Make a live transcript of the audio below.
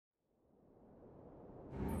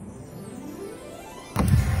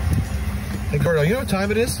Hey, Gordo, you know what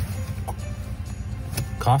time it is?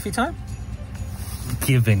 Coffee time?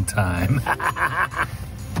 Giving time.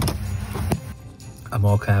 I'm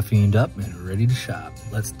all caffeined up and ready to shop.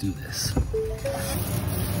 Let's do this.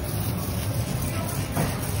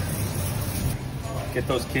 Get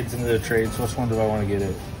those kids into the trades. Which one do I want to get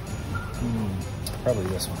it? Probably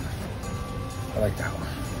this one. I like that one.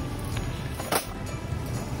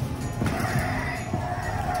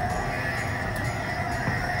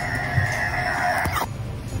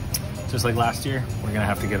 Just like last year, we're gonna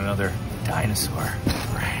have to get another dinosaur.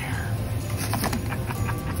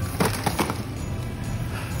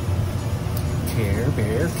 Care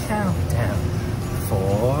Bear countdown.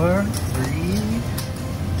 4, 3,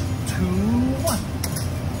 2, 1.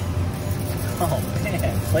 Oh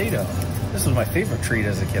man, Play-Doh. This was my favorite treat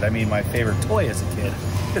as a kid. I mean, my favorite toy as a kid.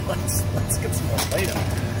 Let's get some more Play-Doh.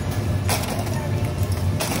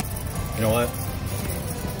 You know what?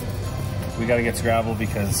 We gotta get Scrabble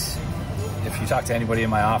because if you talk to anybody in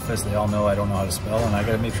my office, they all know I don't know how to spell, and I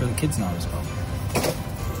gotta make sure the kids know how to spell.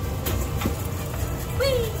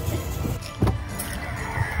 Whee!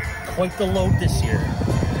 Quite the load this year.